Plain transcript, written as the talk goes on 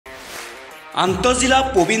আন্তঃজিলা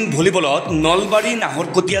প্ৰবীণ ভলীবলত নলবাৰী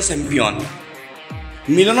নাহৰকটীয়া চেম্পিয়ন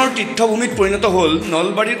মিলনৰ তীৰ্থভূমিত পৰিণত হ'ল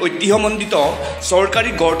নলবাৰীৰ ঐতিহ্যমণ্ডিত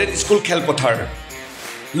চৰকাৰী গৰ্ডেন স্কুল খেলপথাৰ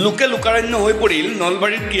লোকে লোকাৰণ্য হৈ পৰিল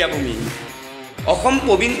নলবাৰীৰ ক্ৰীড়াভূমি অসম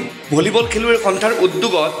প্ৰবীণ ভলীবল খেলুৱৈৰ সন্থাৰ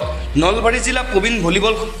উদ্যোগত নলবাৰী জিলা প্ৰবীণ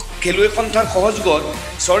ভলীবল খেলুৱৈ সন্থাৰ সহযোগত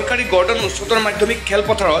চৰকাৰী গৰ্ডেন উচ্চতৰ মাধ্যমিক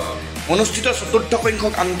খেলপথাৰত অনুষ্ঠিত চতুৰ্থ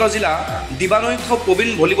সংখ্যক আন্তঃজিলা দিবানৈশ প্ৰবীণ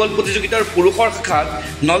ভলীবল প্ৰতিযোগিতাৰ পুৰুষৰ শাখাত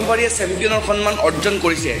নলবাৰীয়ে চেম্পিয়নৰ সন্মান অৰ্জন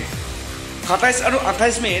কৰিছে ২৭ আৰু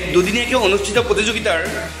 ২৮ মে'ত দুদিনীয়াকৈ অনুষ্ঠিত প্ৰতিযোগিতাৰ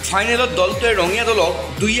ফাইনেলত দলটোৱে ৰঙীয়া দলক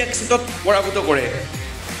 ২-১ ছেটত পৰাভূত কৰে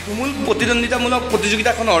তুমুল প্ৰতিদ্বন্দ্বিতামূলক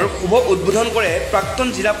প্ৰতিযোগিতাখনৰ শুভ উদ্বোধন কৰে প্ৰাক্তন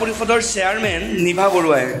জিলা পৰিষদৰ চেয়াৰমেন নিভা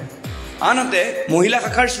বৰুৱাই আনহাতে মহিলা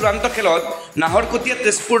শাখাৰ চূড়ান্ত খেলত নাহৰকটীয়া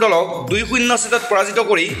তেজপুৰ দলক ২-০ ছেটত পৰাজিত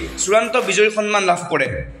কৰি চূড়ান্ত বিজয়ীৰ সন্মান লাভ কৰে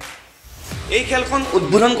এই খেলখন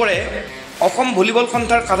উদ্বোধন কৰে অসম ভলীবল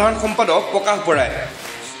সন্থাৰ সাধাৰণ সম্পাদক প্ৰকাশ বৰাই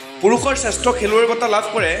পুৰুষৰ শ্ৰেষ্ঠ খেলুৱৈৰ বঁটা লাভ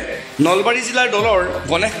কৰে নলবাৰী জিলাৰ দলৰ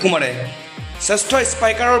গণেশ কুমাৰে শ্ৰেষ্ঠ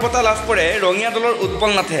স্পাইকাৰৰ বঁটা লাভ কৰে ৰঙীয়া দলৰ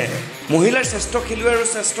উৎপল নাথে মহিলাৰ শ্ৰেষ্ঠ খেলুৱৈ আৰু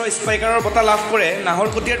শ্ৰেষ্ঠ স্পাইকাৰৰ বঁটা লাভ কৰে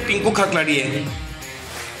নাহৰকটীয়াৰ পিংকু খাকলাৰীয়ে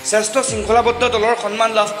শ্ৰেষ্ঠ শৃংখলাবদ্ধ দলৰ সন্মান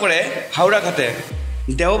লাভ কৰে হাওৰাঘাটে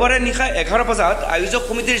দেওবাৰে নিশা ১১ বজাত আয়োজক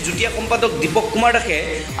সমিতিৰ যুটীয়া সম্পাদক দীপক কুমাৰ দাসে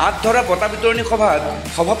আঁত ধৰা বঁটা বিতৰণী সভাত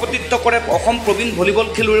সভাপতিত্ব কৰে অসম প্ৰবীণ ভলীবল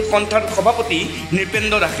খেলুৱৈৰ সন্থাৰ সভাপতি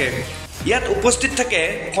নৃপেন্দ্ৰ দাসে ইয়াত উপস্থিত থাকে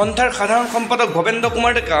সন্থাৰ সাধাৰণ সম্পাদক ভৱেন্দ্ৰ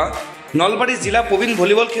কুমাৰ ডেকা নলবাৰী জিলা প্ৰবীণ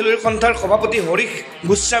ভলীবল খেলুৱৈৰ সন্থাৰ সভাপতি হৰীশ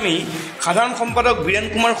গোস্বামী সাধাৰণ সম্পাদক বীৰেন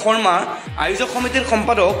কুমাৰ শৰ্মা আয়োজক সমিতিৰ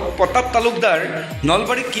সম্পাদক প্ৰতাপ তালুকদাৰ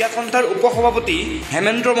নলবাৰী ক্ৰীড়া সন্থাৰ উপসভাপতি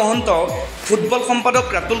হেমেন্দ্ৰ মহন্ত ফুটবল সম্পাদক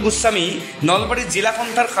ৰাতুল গোস্বামী নলবাৰী জিলা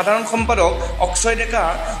সন্থাৰ সাধাৰণ সম্পাদক অক্ষয় ডেকা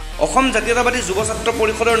অসম জাতীয়তাবাদী যুৱ ছাত্ৰ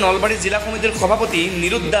পৰিষদৰ নলবাৰী জিলা সমিতিৰ সভাপতি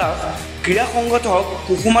নিৰুদ দাস ক্ৰীড়া সংগঠক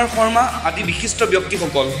কুকুমাৰ শৰ্মা আদি বিশিষ্ট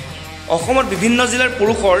ব্যক্তিসকল অসমৰ বিভিন্ন জিলাৰ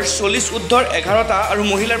পুৰুষৰ ৪০ ঊৰ্ধৰ ১১টা আৰু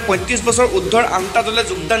মহিলাৰ ৩৫ বছৰ ঊৰ্ধৰ ৮টা দলে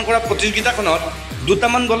যোগদান কৰা প্ৰতিযোগিতাখনত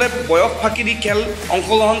দুটামান দলে বয়স ফাঁকি দি খেল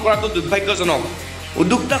অংশগ্ৰহণ কৰাটো দুৰ্ভাগ্যজনক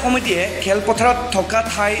উদ্যোক্তা সমিতিয়ে খেলপথাৰত থকা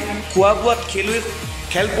ঠাই খোৱা বোৱাত খেলুৱৈ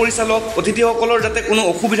খেল পৰিচালক অতিথিসকলৰ যাতে কোনো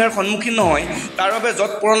অসুবিধাৰ সন্মুখীন নহয় তাৰ বাবে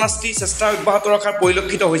যৎপৰোনাস্তি চেষ্টা অব্যাহত ৰখাৰ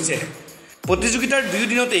পৰিলক্ষিত হৈছে প্ৰতিযোগিতাৰ ২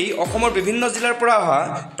 দিনতেই অসমৰ বিভিন্ন জিলাৰ পৰা অহা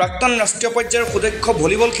প্ৰাক্তন ৰাষ্ট্ৰীয় পৰ্যায়ৰ সুদক্ষ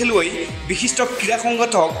ভলীবল খেলুৱৈ বিশিষ্ট ক্ৰীড়া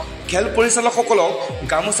সংগঠক খেল পৰিচালকসকলক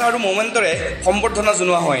গামোচা আৰু মমেণ্টৰে সম্বৰ্ধনা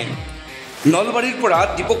জনোৱা হয় নলবাৰীৰ পৰা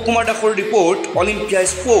দীপক কুমাৰ দাসৰ ৰিপৰ্ট অলিম্পিয়া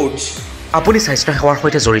স্পৰ্টছ আপুনি স্বাস্থ্য সেৱাৰ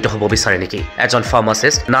সৈতে জড়িত হ'ব বিচাৰে নেকি এজন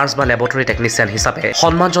ফাৰ্মাচিষ্ট নাৰ্ছ বা লেবৰেটৰী টেকনিচিয়ান হিচাপে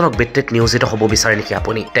সন্মানজনক বৃত্তিত নিয়োজিত হ'ব বিচাৰে নেকি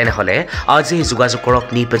আপুনি তেনেহলে আজি যোগাযোগ কৰক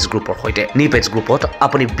নিপেজ গ্ৰুপৰ সৈতে নিপেজ গ্ৰুপত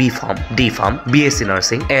আপুনি B farm D farm BSc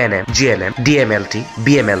nursing ANM GNM DMLT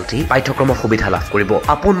BMLT পাঠ্যক্ৰমৰ সুবিধা লাভ কৰিব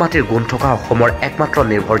আপোন মাটিৰ গুণ থকা অসমৰ একমাত্ৰ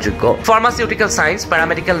নিৰ্ভৰযোগ্য ফাৰ্মাচিউটিকেল সায়েন্স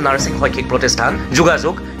পেৰামেডিকেল নাৰ্ছিং শৈক্ষিক প্ৰতিষ্ঠান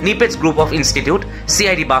যোগাযোগ নিপেজ group of institute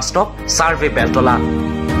CID bus stop survey Beltola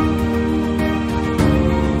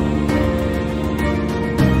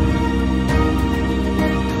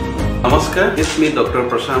Namaskar, it's me Dr.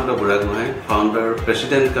 Prashanta Buragohai, founder,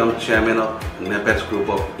 president cum chairman of NEPETS Group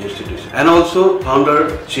of Institutions and also founder,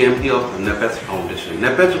 CMD of NEPETS Foundation.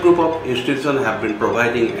 NEPETS Group of Institutions have been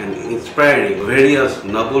providing and inspiring various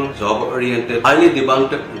novel, job-oriented, highly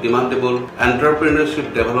demandable entrepreneurship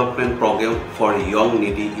development program for young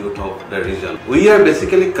needy youth of the region. We are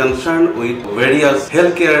basically concerned with various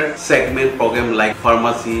healthcare segment program like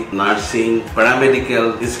pharmacy, nursing, paramedical,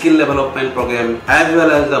 skill development program as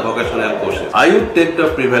well as the vocational courses. I would take the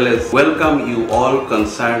privilege welcome you all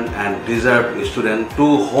concerned and deserved students to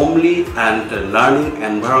homely and learning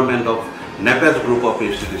environment of NEPETS Group of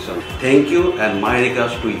Institutions. Thank you and my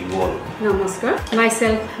regards to you all. Namaskar.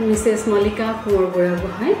 Myself, Mrs. Malika Kumar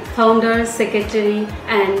Buragohai, founder, secretary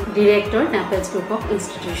and director NEPETS Group of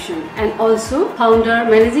Institution and also founder,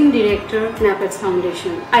 managing director NEPETS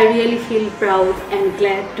Foundation. I really feel proud and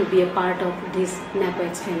glad to be a part of this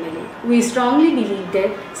NEPETS family. We strongly believe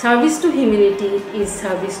that service to humanity is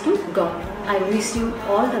service to God. I wish you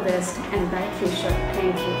all the best and bright future.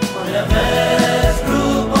 Thank you.